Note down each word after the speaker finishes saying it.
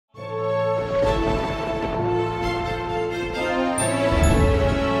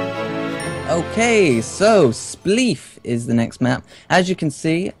Okay, so Spleef is the next map. As you can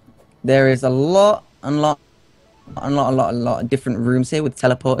see, there is a lot of different rooms here with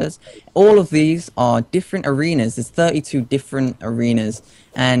teleporters. All of these are different arenas. There's 32 different arenas.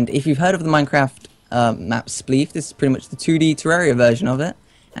 And if you've heard of the Minecraft map Spleef, this is pretty much the 2D Terraria version of it.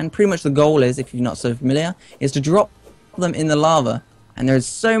 And pretty much the goal is, if you're not so familiar, is to drop them in the lava. And there's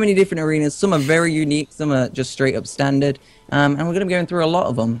so many different arenas. Some are very unique, some are just straight up standard. And we're going to be going through a lot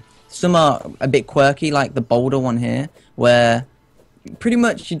of them. Some are a bit quirky, like the boulder one here, where pretty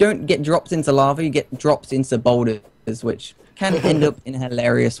much you don't get dropped into lava, you get dropped into boulders, which can end up in a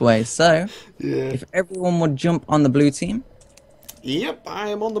hilarious way. So, if everyone would jump on the blue team. Yep, I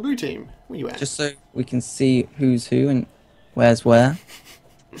am on the blue team. Where you at? Just so we can see who's who and where's where.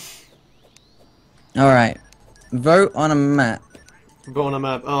 Alright, vote on a map. Vote on a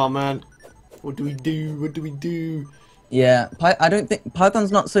map. Oh man, what do we do? What do we do? Yeah, I don't think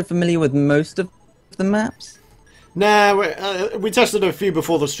Python's not so familiar with most of the maps. Nah, we tested a few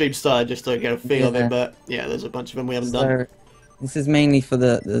before the stream started just to get a feel of it, but yeah, there's a bunch of them we haven't done. This is mainly for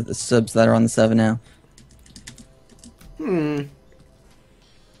the subs that are on the server now. Vote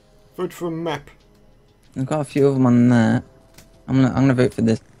for a map. I've got a few of them on that. I'm gonna vote for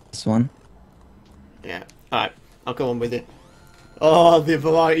this one. Yeah, alright, I'll go on with it. Oh, the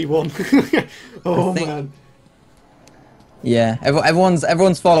variety one. Oh man. Yeah,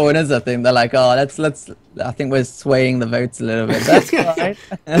 everyone's following us. I think they're like, oh, let's. I think we're swaying the votes a little bit. That's fine.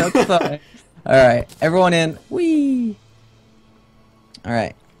 That's fine. All right, everyone in. Whee! All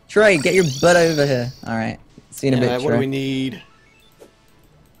right, Trey, get your butt over here. All right, see you in a bit. What Trey. do we need?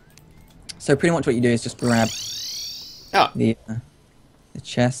 So pretty much what you do is just grab the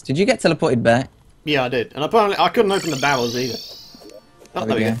chest. Did you get teleported back? Yeah, I did, and apparently I couldn't open the barrels either. Oh,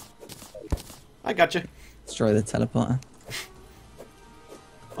 there we go. I got you. Destroy the teleporter.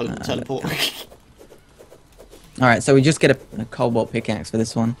 I didn't teleport. Alright, so we just get a cobalt pickaxe for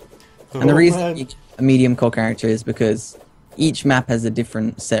this one. And the reason a medium core character is because each map has a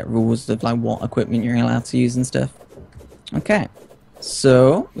different set rules of like what equipment you're allowed to use and stuff. Okay,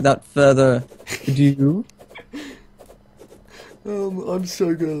 so without further ado... I'm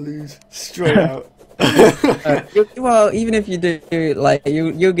so gonna lose. Straight out. Well, even if you do, like,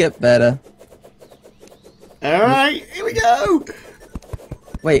 you'll get better. Alright, here we go!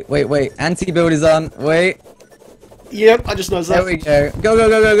 Wait. Anti-build is on. Wait. Yep, I just noticed that. There we go. Go.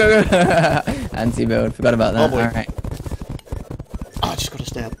 Anti-build. Forgot about that. Oh, alright. Oh, I just gotta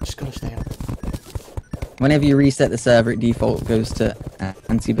stay up. Whenever you reset the server, it default goes to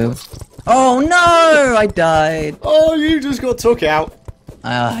anti-build. Oh no! I died. Oh, you just got took out.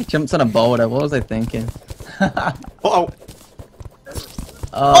 I jumped on a boulder. What was I thinking? Uh-oh.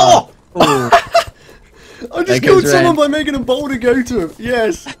 Oh! I just killed someone by making a boulder go to him.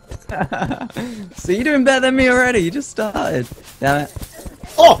 Yes. So you're doing better than me already. You just started. Damn it.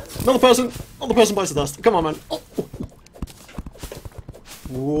 Oh! Another person. Another person bites the dust. Come on, man. Oh.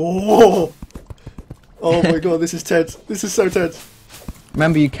 Whoa. Oh my god, this is tense. This is so tense.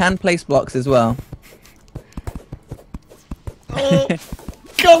 Remember, you can place blocks as well. Oh.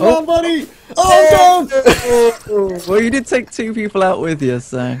 Come on, buddy. Oh, no. Well, you did take 2 people out with you,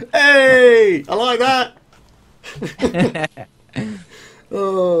 so. Hey! I like that.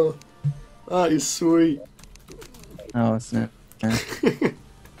 Oh, that is sweet. Oh, snap.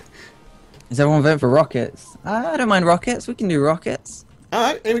 Is everyone voting for rockets? I don't mind rockets. We can do rockets.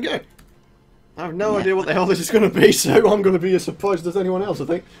 Alright, here we go. I have no idea what the hell this is going to be, so I'm going to be as surprised as anyone else, I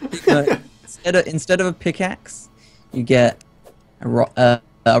think. Instead of a pickaxe, you get a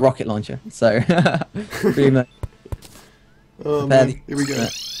rocket launcher. So, pretty much. Oh, man. Here we go.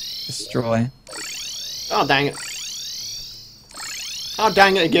 Destroy. Oh, dang it. Oh,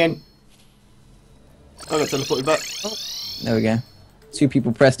 dang it again. I got teleported back. Oh, there we go. 2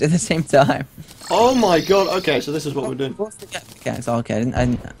 people pressed at the same time. Oh my god, okay, so this is what we're doing. What's the pickaxe? Oh, okay, I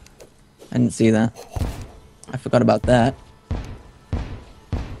didn't see that. I forgot about that.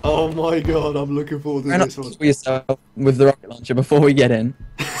 Oh my god, I'm looking forward to this one. For yourself with the rocket launcher before we get in.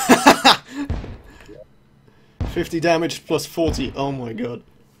 50 damage plus 40, oh my god.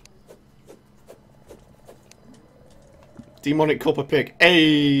 Demonic copper pick,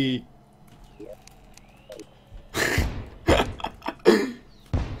 ayy!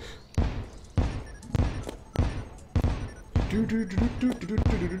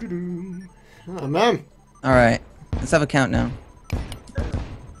 Oh man. Alright, let's have a count now.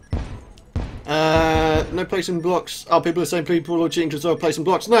 No placing blocks. Oh, people are saying people are cheating because they're placing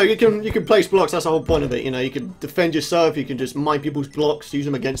blocks. No, you can place blocks. That's the whole point of it. You know, you can defend yourself. You can just mine people's blocks, use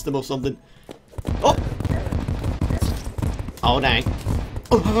them against them or something. Oh, oh dang!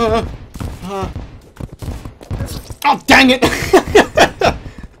 Oh, dang it!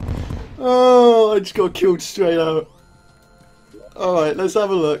 Oh, I just got killed straight out. Alright, let's have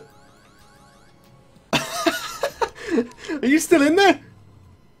a look. Are you still in there?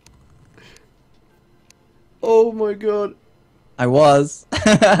 Oh my god. I was.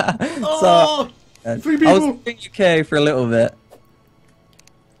 Oh, So, 3 people. I was in UK for a little bit.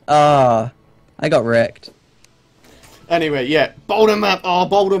 Ah, I got wrecked. Anyway, yeah, Boulder map. Oh,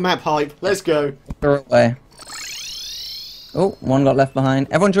 Boulder map hype. Let's go. Throw it away. Oh, one got left behind.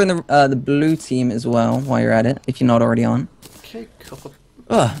 Everyone join the blue team as well while you're at it, if you're not already on. Okay, cool.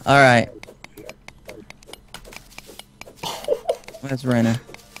 Oh, all right. Where's Renner?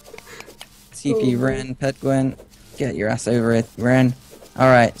 TP Ren, Pedguin. Get your ass over it, Ren. All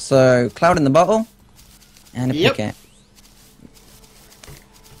right, so cloud in the bottle and a pickaxe.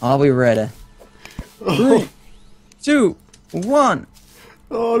 Are we ready? 3, 2, 1.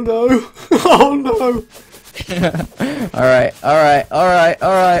 Oh no! Oh no! Alright. Oh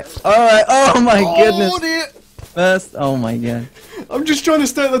my goodness. Dear. First, oh my god. I'm just trying to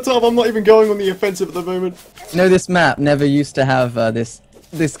stay at the top. I'm not even going on the offensive at the moment. You know, this map never used to have this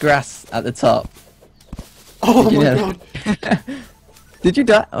grass at the top. Oh Did you my know god! that? Did you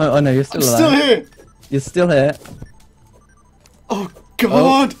die? Oh no, you're still alive. Still here. You're still here. Oh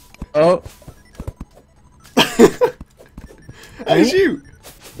god! Oh. How's you?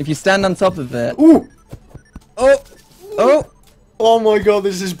 If you stand on top of it. Ooh! Oh. Oh. Oh my god,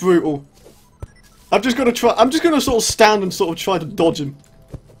 this is brutal. I'm just gonna sort of stand and sort of try to dodge him.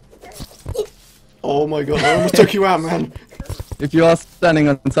 Oh my god, I almost took you out, man. If you are standing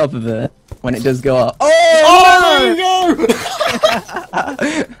on top of it when it does go up. Oh, there you go!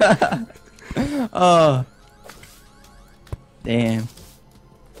 Oh. Damn.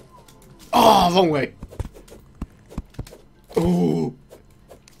 Oh, wrong way. Oh.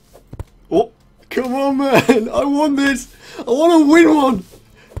 Oh, come on, man. I want this. I want to win one.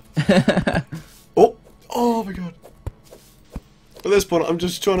 Oh my god. At this point, I'm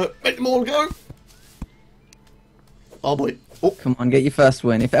just trying to make them all go. Oh boy. Oh. Come on, get your first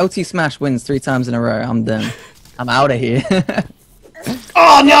win. If LT Smash wins 3 times in a row, I'm done. I'm out of here.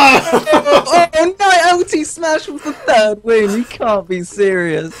 Oh no! Oh no, LT Smash was the 3rd win. You can't be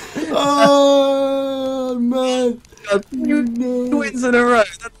serious. Oh man. 2 wins in a row.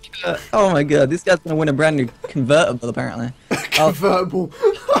 Oh my god, this guy's gonna win a brand new convertible apparently. Convertible.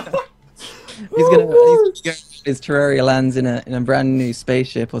 He's gonna go his Terraria lands in a brand new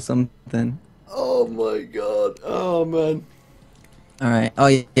spaceship or something. Oh my god. Oh man. Alright. Oh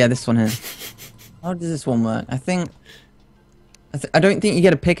yeah, this one here. How does this one work? I don't think you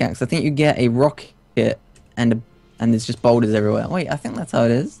get a pickaxe. I think you get a rocket and there's just boulders everywhere. Wait, I think that's how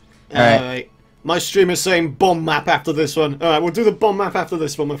it is. Alright. My stream is saying bomb map after this one. Alright, we'll do the bomb map after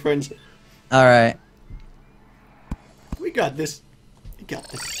this one, my friends. Alright. We got this. We got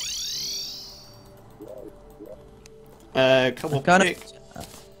this. Come on, pick.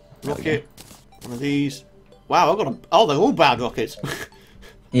 Rocket. One of these. Wow, I got a... Oh, they're all bad rockets.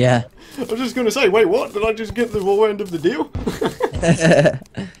 Yeah. I was just going to say, wait, what? Did I just get the raw end of the deal?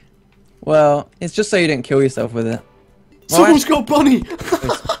 Well, it's just so you didn't kill yourself with it. Someone's got bunny!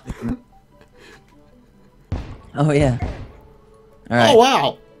 Oh, yeah. Alright. Oh,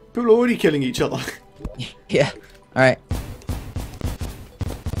 wow. People are already killing each other. Yeah. Alright.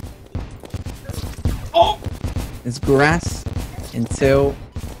 Oh! There's grass until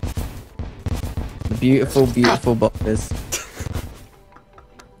the beautiful, beautiful boulders.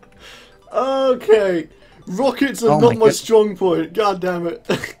 Okay. Rockets are not my strong point. God damn it.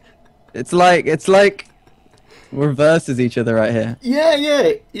 It's like reverses each other right here. Yeah,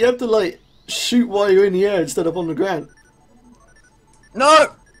 yeah. You have to, like, shoot while you're in the air instead of on the ground.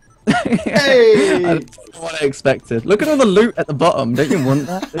 No! Hey! That's what I expected. Look at all the loot at the bottom. Don't you want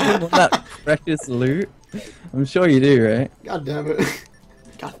that? Don't you want that precious loot? I'm sure you do, right? God damn it.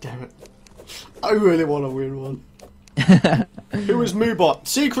 God damn it. I really want to win one. Who is Moobot?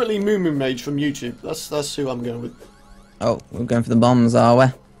 Secretly Moo Mage from YouTube. That's who I'm going with. Oh, we're going for the bombs, are we?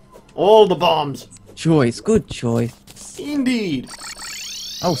 All the bombs. Choice, good choice. Indeed.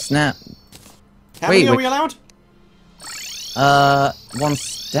 Oh snap! How many are we allowed? 1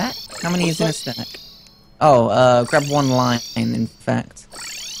 stack. How many is in a stack? Oh, grab 1 line. In fact.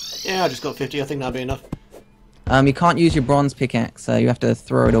 Yeah, I just got 50. I think that'll be enough. You can't use your bronze pickaxe, so you have to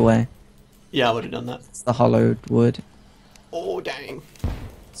throw it away. Yeah, I would have done that. It's the hollowed wood. Oh dang.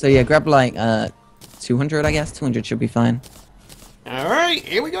 So yeah, grab like 200, I guess. 200 should be fine. Alright,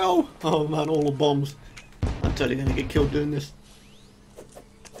 here we go! Oh man, all the bombs. I'm totally gonna get killed doing this.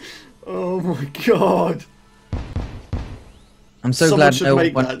 Oh my god. I'm so Someone glad should no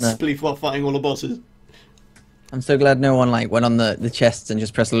make one. that spleef while fighting all the bosses. I'm so glad no one like went on the chests and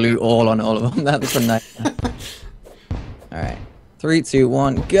just pressed loot all on all of them. That's a nightmare. All right, 3, 2,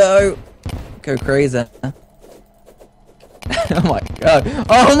 1, go! Go crazy! Oh my god!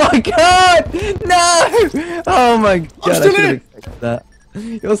 Oh my god! No! Oh my god! I'm still I in it. That.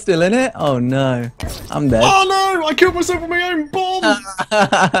 You're still in it? Oh no! I'm dead. Oh no! I killed myself with my own bomb.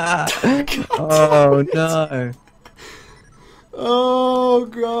 Oh no! Oh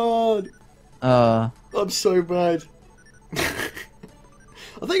god! I'm so bad.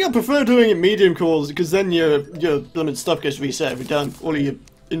 I think I prefer doing it medium cores because then your blooming stuff gets reset every time. All of your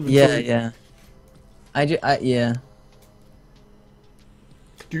inventory. Yeah, yeah. Yeah.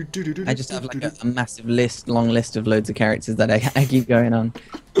 I just have like a massive long list of loads of characters that I keep going on,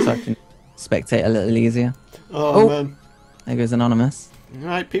 so I can spectate a little easier. Oh man. There goes Anonymous.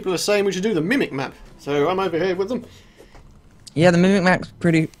 Alright, people are saying we should do the Mimic map, so I'm over here with them. Yeah, the Mimic map's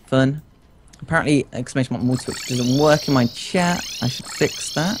pretty fun. Apparently, exclamation mark multi-twitch doesn't work in my chat. I should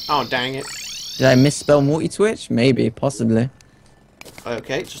fix that. Oh, dang it. Did I misspell multi-twitch? Maybe, possibly.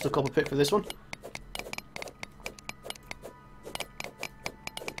 Okay, just a copper pick for this one.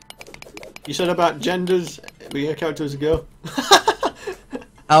 You said about genders, we your character was a girl.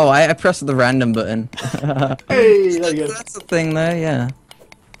 Oh, I pressed the random button. Hey, there you go. That's the thing though, yeah.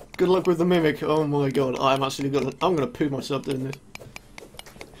 Good luck with the Mimic. Oh my god, I'm gonna poo myself doing this.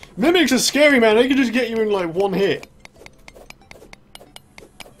 Mimics are scary, man. They can just get you in like one hit.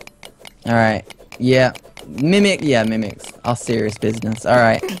 Alright, yeah. Mimics are serious business.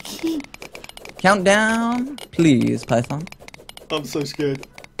 Alright. Countdown, please, Python. I'm so scared.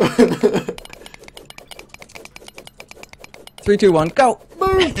 3, 2, 1, go!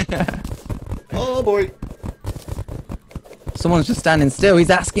 Boom! Oh boy. Someone's just standing still. He's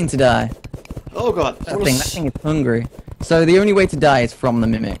asking to die. Oh god. That thing is hungry. So the only way to die is from the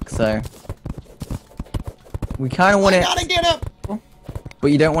Mimic, so... We kind of want it... Gotta get up! But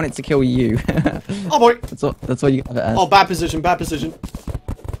you don't want it to kill you. Oh boy! That's what you have it as. Oh, bad position, bad position.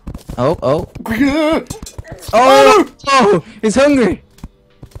 Oh. Oh! Oh! He's hungry!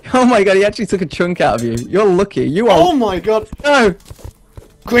 Oh my god, he actually took a chunk out of you. You're lucky. You are... Oh my god! No!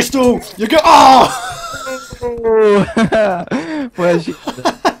 Crystal! You go. Oh! Where's she?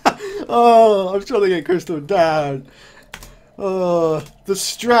 Oh, I'm trying to get Crystal down. Oh, the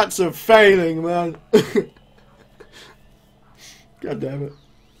strats are failing, man. God damn it.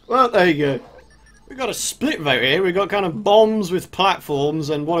 Well, there you go. We got a split vote here. We got kind of bombs with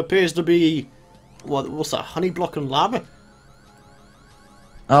platforms and what appears to be what's that? Honey block and lava.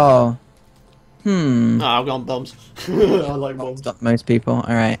 Oh. Oh, I've gone bombs. I like bombs. Stop most people.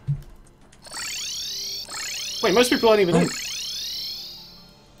 All right. Wait, most people aren't even in.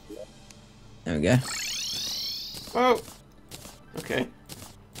 There we go. Oh. Okay.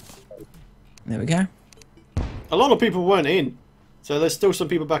 There we go. A lot of people weren't in, so there's still some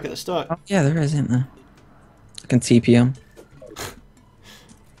people back at the start. Oh, yeah, there is, isn't there? I can TP him.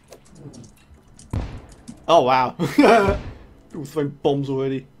 Oh wow. People throwing bombs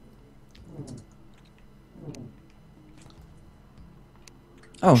already.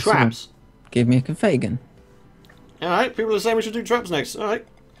 Oh, traps. Gave me a confetti gun. Alright, people are saying we should do traps next. Alright.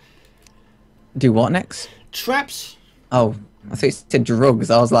 Do what next? Traps. Oh, I thought you said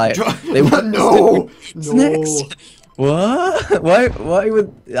drugs. I was like, they want no. Next? What? Why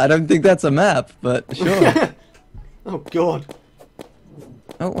would? I don't think that's a map, but sure. Oh god.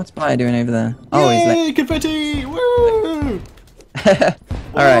 Oh, what's Spire doing over there? Oh, Yay, he's like confetti! Woo! All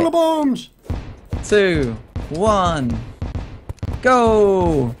right. All the bombs. 2, 1,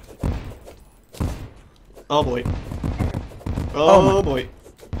 go! Oh boy. Oh boy.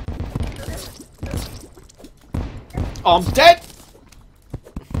 Oh, I'm dead.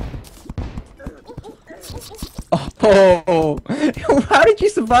 Oh, how did you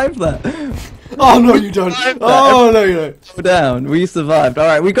survive that? Oh no, you don't. Oh no, you don't. Go down. We survived. All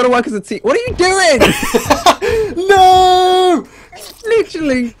right, we got to work as a team. What are you doing? No!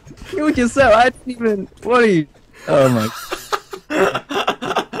 Literally killed yourself. I didn't even. What are you? Oh my.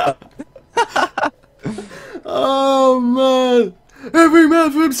 Oh man! Every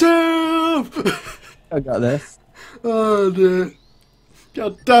man for himself! I got this. Oh dear.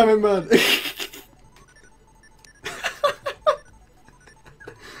 God damn it, man.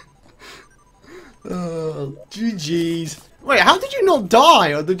 Oh, GG's. Wait, how did you not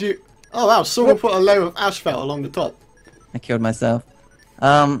die? Or did you... Oh wow, someone put a layer of asphalt along the top. I killed myself.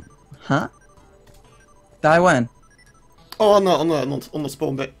 Huh? Die when? Oh, on the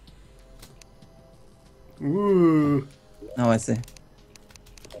spawn bit. Ooh. Oh, I see.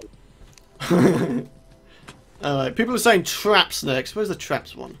 Alright, people are saying traps next. Where's the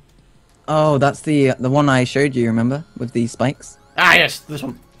traps one? Oh, that's the one I showed you, remember? With the spikes? Ah, yes, this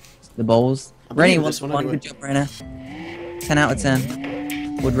one. The bowls. I believe Rainy this one, one anyway. good job, Rainer. 10 out of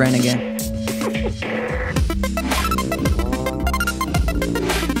 10. Would rain again.